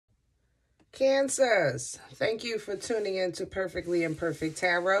Cancers, thank you for tuning in to Perfectly Imperfect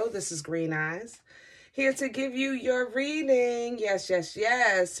Tarot. This is Green Eyes, here to give you your reading. Yes, yes,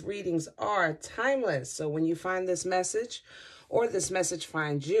 yes. Readings are timeless. So when you find this message, or this message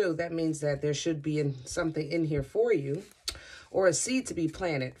finds you, that means that there should be something in here for you, or a seed to be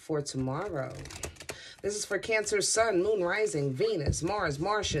planted for tomorrow. This is for Cancer, Sun, Moon, Rising, Venus, Mars,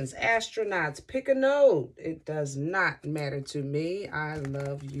 Martians, astronauts. Pick a node. It does not matter to me. I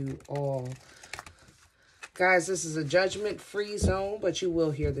love you all. Guys, this is a judgment-free zone, but you will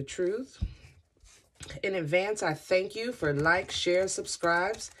hear the truth. In advance, I thank you for likes, shares,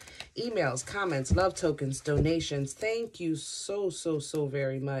 subscribes, emails, comments, love tokens, donations. Thank you so, so, so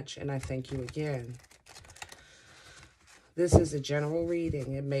very much, and I thank you again. This is a general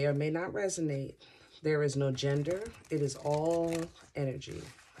reading. It may or may not resonate. There is no gender. It is all energy,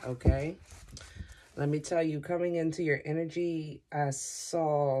 okay? Let me tell you, coming into your energy, I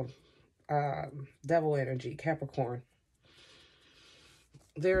saw devil energy, Capricorn.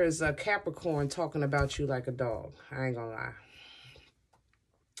 There is a Capricorn talking about you like a dog. I ain't gonna lie.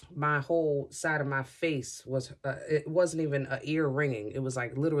 My whole side of my face was, it wasn't even an ear ringing. It was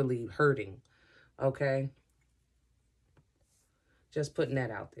like literally hurting, okay? Just putting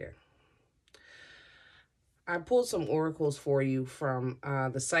that out there. I pulled some oracles for you from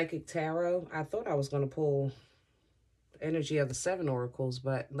the Psychic Tarot. I thought I was going to pull energy of the 7 oracles,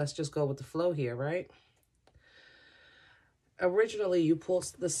 but let's just go with the flow here, right? Originally, you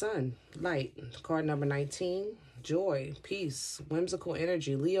pulled the Sun, light, card number 19, joy, peace, whimsical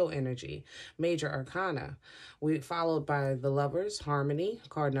energy, Leo energy, major arcana. We followed by the Lovers, harmony,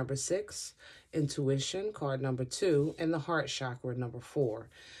 card number 6, intuition, card number 2, and the heart chakra, number 4.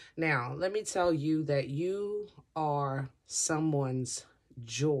 Now, let me tell you that you are someone's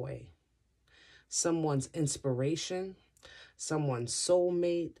joy, someone's inspiration, someone's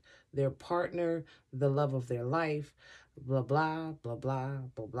soulmate, their partner, the love of their life, blah, blah, blah, blah,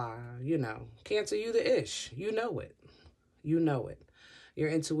 blah, blah. You know, Cancer, you the ish. You know it. You know it. Your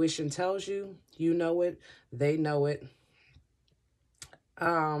intuition tells you. You know it. They know it.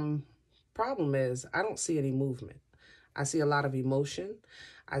 Problem is, I don't see any movement. I see a lot of emotion.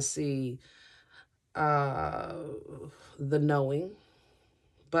 I see the knowing.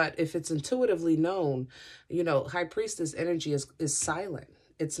 But if it's intuitively known, you know, High Priestess energy is silent.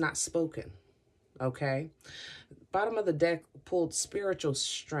 It's not spoken. Okay? Bottom of the deck pulled spiritual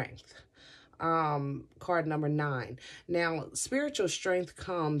strength. Card number 9. Now, spiritual strength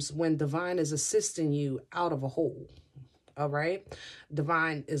comes when divine is assisting you out of a hole. All right.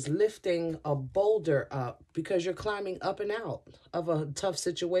 Divine is lifting a boulder up because you're climbing up and out of a tough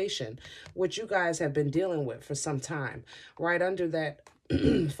situation, which you guys have been dealing with for some time. Right under that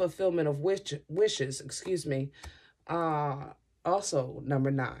fulfillment of wishes, excuse me. Also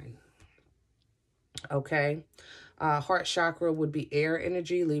number 9. Okay. Heart chakra would be air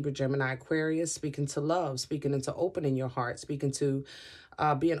energy, Libra, Gemini, Aquarius, speaking to love, speaking into opening your heart, speaking to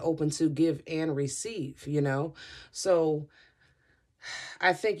being open to give and receive, you know. So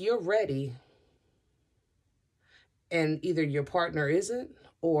I think you're ready and either your partner isn't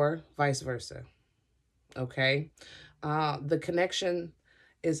or vice versa. Okay. The connection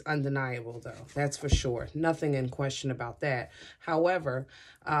is undeniable, though. That's for sure. Nothing in question about that. However,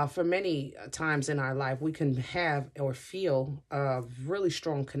 for many times in our life, we can have or feel a really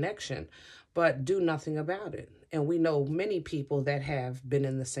strong connection, but do nothing about it. And we know many people that have been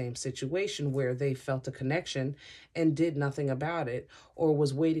in the same situation where they felt a connection and did nothing about it, or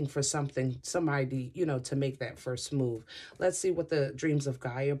was waiting for somebody, you know, to make that first move. Let's see what the Dreams of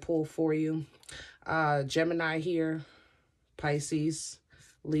Gaia pull for you. Gemini here, Pisces,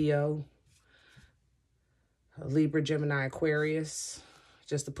 Leo, Libra, Gemini, Aquarius,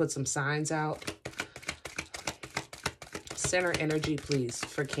 just to put some signs out. Center energy, please,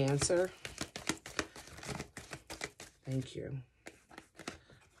 for Cancer. Thank you.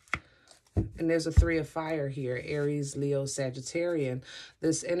 And there's a 3 of fire here, Aries, Leo, Sagittarian.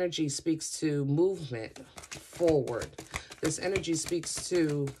 This energy speaks to movement forward. This energy speaks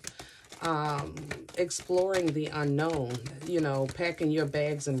to exploring the unknown, you know, packing your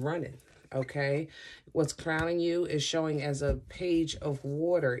bags and running, okay? What's crowning you is showing as a page of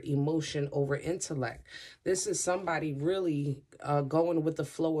water, emotion over intellect. This is somebody really going with the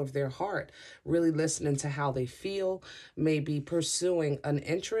flow of their heart, really listening to how they feel, maybe pursuing an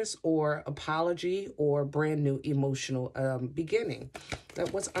interest or apology or brand new emotional beginning.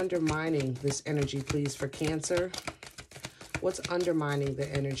 What's undermining this energy, please, for Cancer? What's undermining the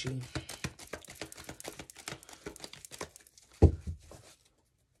energy?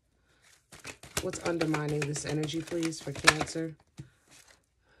 What's undermining this energy, please, for Cancer?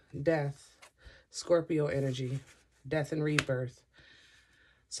 Death. Scorpio energy, death and rebirth.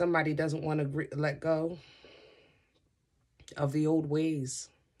 Somebody doesn't want to let go of the old ways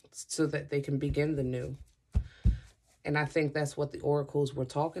so that they can begin the new. And I think that's what the oracles were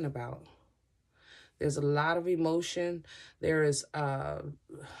talking about. There's a lot of emotion. There is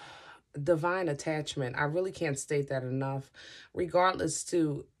divine attachment. I really can't state that enough. Regardless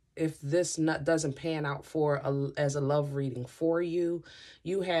to if this doesn't pan out as a love reading for you,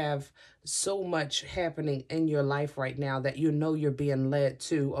 you have so much happening in your life right now that you know you're being led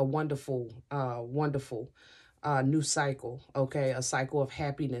to a wonderful, wonderful new cycle, okay? A cycle of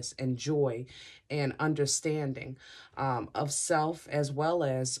happiness and joy and understanding of self as well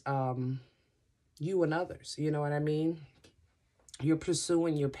as you and others. You know what I mean? You're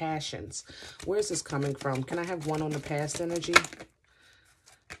pursuing your passions. Where's this coming from? Can I have one on the past energy?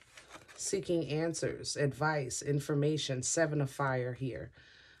 Seeking answers, advice, information, 7 of fire here.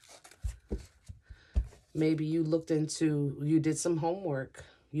 Maybe you you did some homework.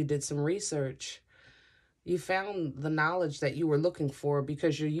 You did some research. You found the knowledge that you were looking for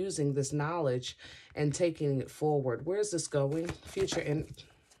because you're using this knowledge and taking it forward. Where's this going? Future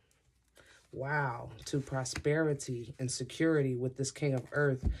wow, to prosperity and security with this King of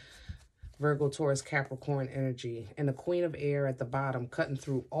Earth, Virgo, Taurus, Capricorn energy, and the Queen of Air at the bottom, cutting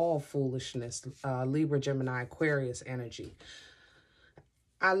through all foolishness, Libra, Gemini, Aquarius energy.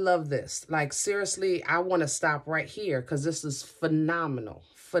 I love this. Like, seriously, I want to stop right here because this is phenomenal.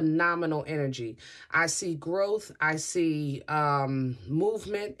 Phenomenal energy. I see growth. I see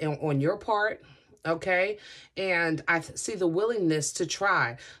movement on your part. Okay. And I see the willingness to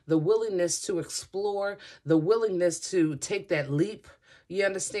try, the willingness to explore, the willingness to take that leap. You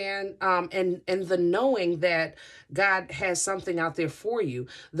understand? And the knowing that God has something out there for you.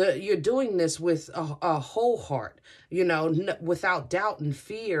 You're doing this with a whole heart, you know, without doubt and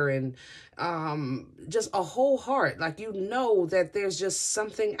fear and just a whole heart. Like, you know that there's just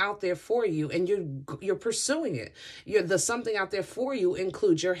something out there for you and you're pursuing it. The something out there for you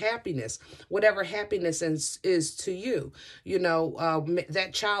includes your happiness, whatever happiness is to you. You know,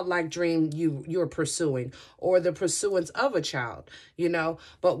 that childlike dream you're pursuing, or the pursuance of a child, you know,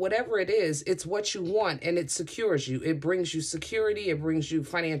 but whatever it is, it's what you want and it secures you. It brings you security. It brings you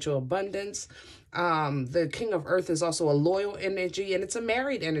financial abundance. The King of Earth is also a loyal energy and it's a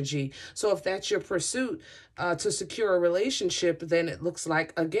married energy. So if that's your pursuit to secure a relationship, then it looks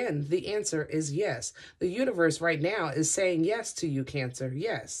like, again, the answer is yes. The universe right now is saying yes to you, Cancer.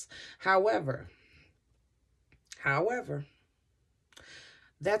 Yes. However,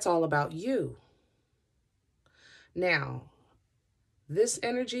 that's all about you. Now, this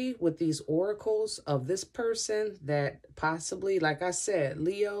energy with these oracles of this person that possibly, like I said,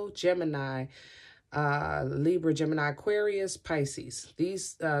 Leo, Gemini, Libra, Gemini, Aquarius, Pisces.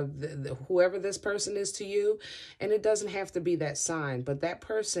 These, whoever this person is to you, and it doesn't have to be that sign, but that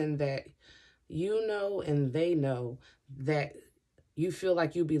person that you know and they know that you feel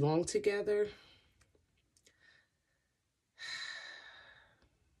like you belong together.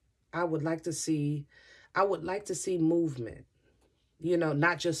 I would like to see movement. You know,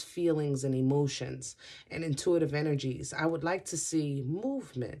 not just feelings and emotions and intuitive energies. I would like to see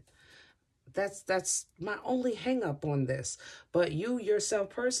movement. That's my only hang up on this. But you yourself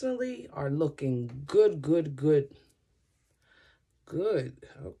personally are looking good, good, good. Good.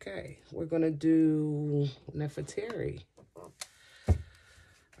 Okay. We're going to do Nefertari.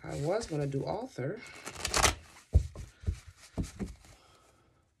 I was going to do author.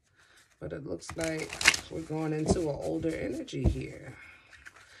 But it looks like we're going into an older energy here.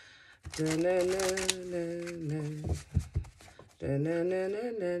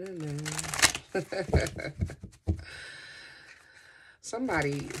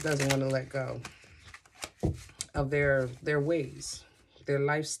 Somebody doesn't want to let go of their ways, their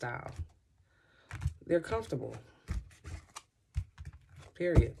lifestyle. They're comfortable.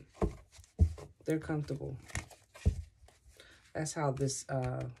 Period. They're comfortable. That's how this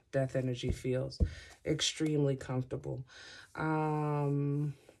death energy feels. Extremely comfortable. I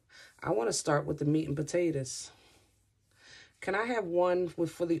want to start with the meat and potatoes. Can I have one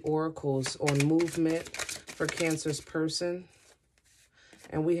for the oracles on movement for Cancer's person?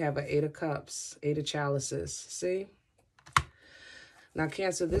 And we have an 8 of Cups, 8 of Chalices. See? Now,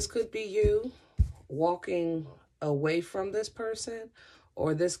 Cancer, this could be you walking away from this person,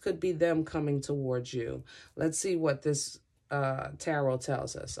 or this could be them coming towards you. Let's see what this tarot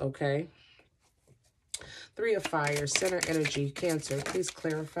tells us, okay? 3 of Fire, center energy, Cancer, please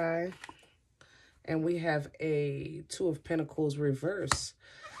clarify. And we have a 2 of Pentacles reverse.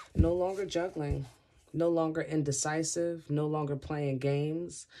 No longer juggling. No longer indecisive, no longer playing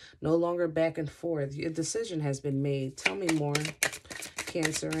games, no longer back and forth. Your decision has been made. Tell me more,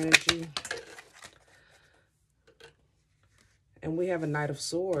 Cancer energy. And we have a Knight of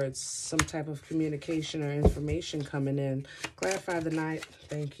Swords, some type of communication or information coming in. Clarify the Knight.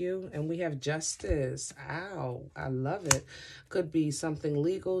 Thank you. And we have Justice. Ow, I love it. Could be something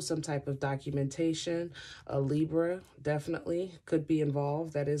legal, some type of documentation. A Libra, definitely, could be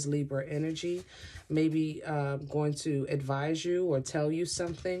involved. That is Libra energy. Maybe going to advise you or tell you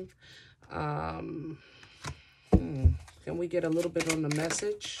something. Can we get a little bit on the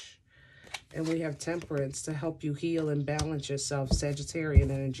message? And we have Temperance to help you heal and balance yourself. Sagittarian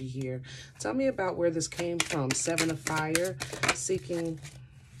energy here. Tell me about where this came from. Seven of Fire, seeking.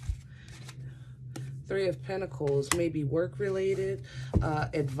 Three of Pentacles, maybe work-related,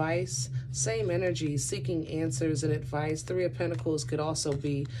 advice. Same energy, seeking answers and advice. Three of Pentacles could also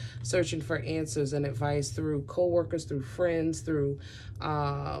be searching for answers and advice through co-workers, through friends, through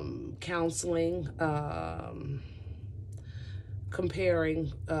counseling,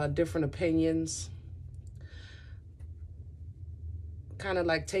 comparing different opinions, kind of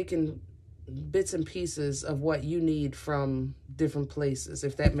like taking bits and pieces of what you need from different places,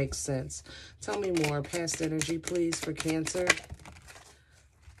 if that makes sense. Tell me more. Past energy, please, for Cancer.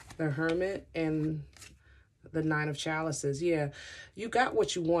 The Hermit and the Nine of Chalices. Yeah, you got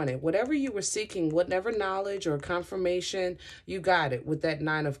what you wanted. Whatever you were seeking, whatever knowledge or confirmation, you got it with that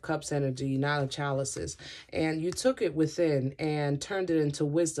Nine of Cups energy, Nine of Chalices. And you took it within and turned it into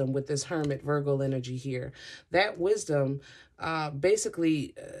wisdom with this Hermit Virgo energy here. That wisdom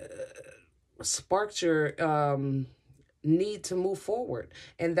basically sparked your need to move forward.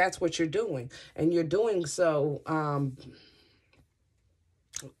 And that's what you're doing. And you're doing so,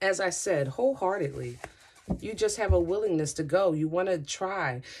 as I said, wholeheartedly. You just have a willingness to go. You want to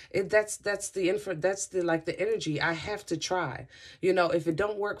try. That's the energy. I have to try. You know, if it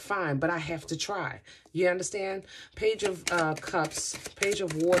don't work, fine, but I have to try. You understand? Page of Cups, Page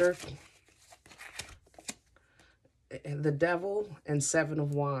of Water, the Devil, and Seven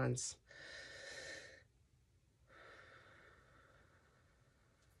of Wands.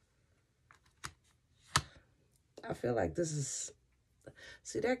 I feel like this is...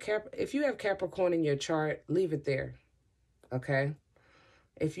 See that if you have Capricorn in your chart, leave it there. Okay?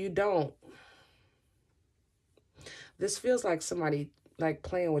 If you don't, this feels like somebody like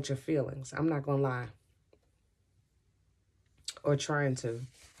playing with your feelings. I'm not gonna lie. Or trying to.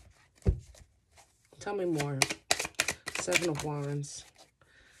 Tell me more. Seven of Wands.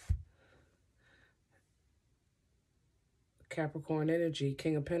 Capricorn energy,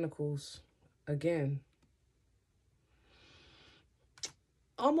 King of Pentacles. Again.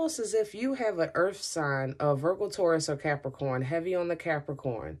 Almost as if you have an earth sign, a Virgo, Taurus, or Capricorn, heavy on the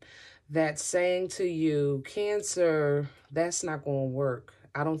Capricorn, that's saying to you, Cancer, that's not going to work.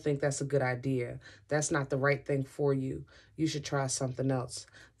 I don't think that's a good idea. That's not the right thing for you. You should try something else.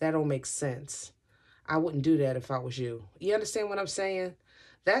 That don't make sense. I wouldn't do that if I was you. You understand what I'm saying?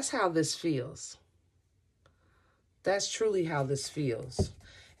 That's how this feels. That's truly how this feels.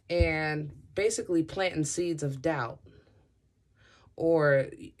 And basically planting seeds of doubt or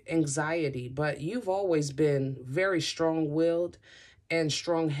anxiety, but you've always been very strong-willed and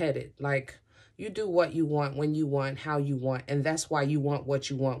strong-headed. Like, you do what you want, when you want, how you want, and that's why you want what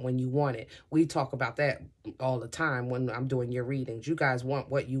you want when you want it. We talk about that all the time when I'm doing your readings. You guys want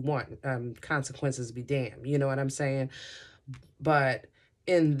what you want. Consequences be damned. You know what I'm saying? But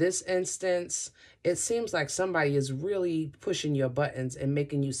in this instance, it seems like somebody is really pushing your buttons and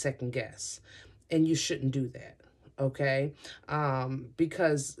making you second guess, and you shouldn't do that. Okay,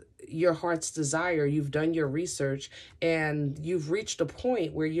 because your heart's desire, you've done your research and you've reached a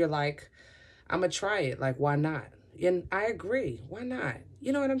point where you're like, I'm going to try it. Like, why not? And I agree. Why not?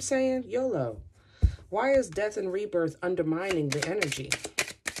 You know what I'm saying? YOLO. Why is death and rebirth undermining the energy?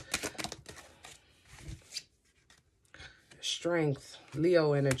 Strength,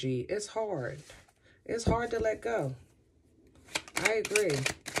 Leo energy. It's hard. It's hard to let go. I agree.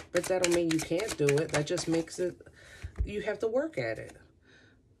 But that don't mean you can't do it. That just makes it... You have to work at it.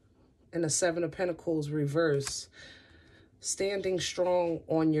 And the Seven of Pentacles reverse, standing strong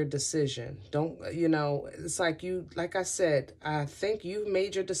on your decision. Don't, you know, it's like you, like I said, I think you've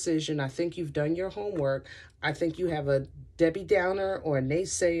made your decision. I think you've done your homework. I think you have a Debbie Downer or a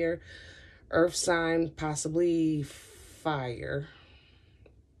naysayer, earth sign, possibly fire,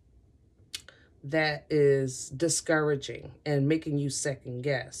 that is discouraging and making you second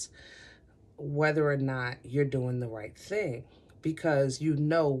guess whether or not you're doing the right thing, because you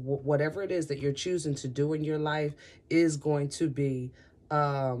know whatever it is that you're choosing to do in your life is going to be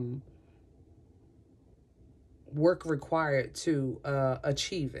work required to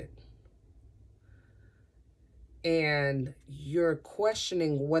achieve it. And you're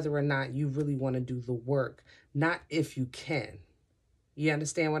questioning whether or not you really want to do the work, not if you can. You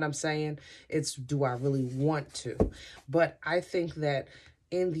understand what I'm saying? It's, do I really want to? But I think that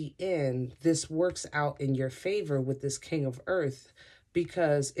in the end, this works out in your favor with this King of Earth,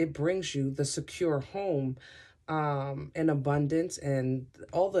 because it brings you the secure home, and abundance, and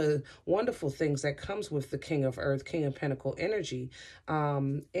all the wonderful things that comes with the King of Earth, King of Pentacle energy,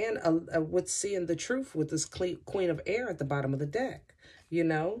 and with seeing the truth with this Queen of Air at the bottom of the deck. You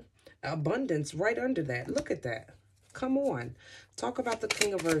know, abundance right under that. Look at that. Come on. Talk about the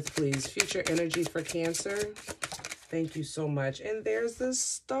King of Earth, please. Future energy for Cancer. Thank you so much. And there's the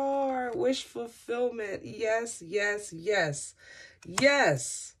star. Wish fulfillment. Yes, yes, yes.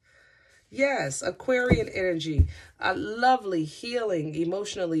 Yes. Yes, Aquarian energy, a lovely, healing,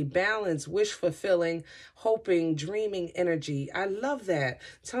 emotionally balanced, wish-fulfilling, hoping, dreaming energy. I love that.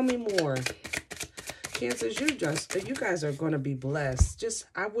 Tell me more. Cancers, you guys are going to be blessed. Just,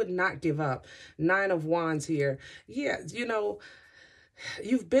 I would not give up. 9 of Wands here. Yeah, you know,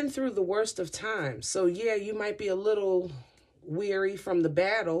 you've been through the worst of times. So, yeah, you might be a little weary from the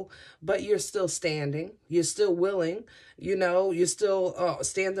battle, but you're still standing. You're still willing. You know, you're still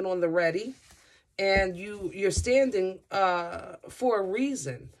standing on the ready, and you're standing for a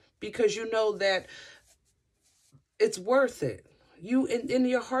reason, because you know that it's worth it. You, in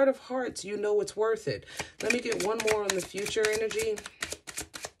your heart of hearts, you know it's worth it. Let me get one more on the future energy.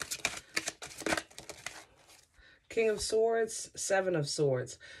 King of Swords, 7 of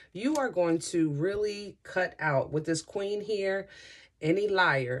Swords. You are going to really cut out with this Queen here any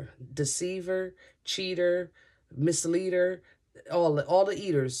liar, deceiver, cheater, misleader, all the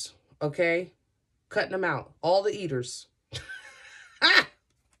eaters, okay? Cutting them out. All the eaters.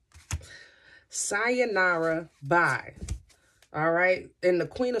 Sayonara, bye. All right? And the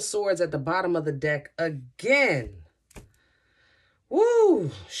Queen of Swords at the bottom of the deck again.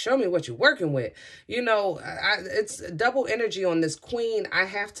 Woo! Show me what you're working with. You know, it's double energy on this Queen. I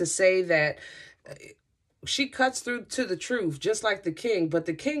have to say that she cuts through to the truth, just like the King, but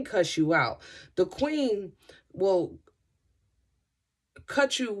the King cuts you out. The Queen will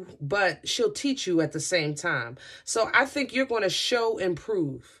cut you, but she'll teach you at the same time. So I think you're going to show and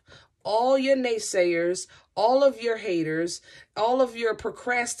prove. All your naysayers, all of your haters, all of your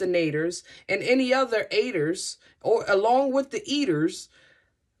procrastinators, and any other aiders, or along with the eaters,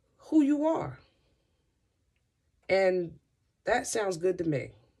 who you are. And that sounds good to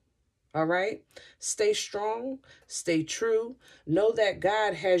me. All right? Stay strong. Stay true. Know that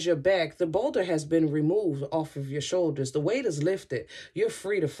God has your back. The boulder has been removed off of your shoulders. The weight is lifted. You're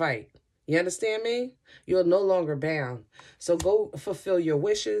free to fight. You understand me? You're no longer bound. So go fulfill your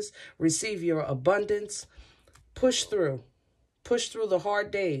wishes. Receive your abundance. Push through. Push through the hard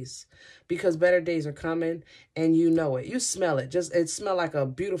days, because better days are coming, and you know it. You smell it. It smells like a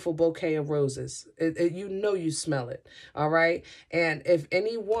beautiful bouquet of roses. You know you smell it, all right? And if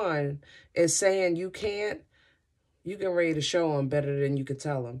anyone is saying you can't, you get ready to show them better than you could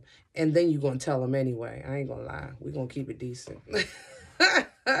tell them. And then you're going to tell them anyway. I ain't going to lie. We're going to keep it decent.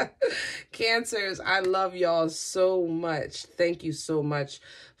 Cancers, I love y'all so much. Thank you so much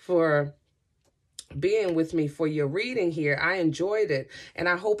for being with me for your reading here. I enjoyed it, and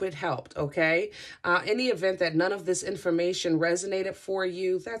I hope it helped, okay? In the event that none of this information resonated for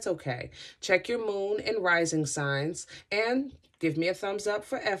you, that's okay. Check your moon and rising signs, and give me a thumbs up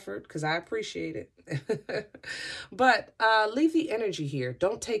for effort, because I appreciate it. But leave the energy here.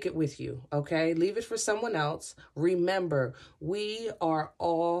 Don't take it with you, okay? Leave it for someone else. Remember, we are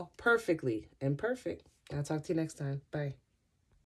all perfectly imperfect. I'll talk to you next time. Bye.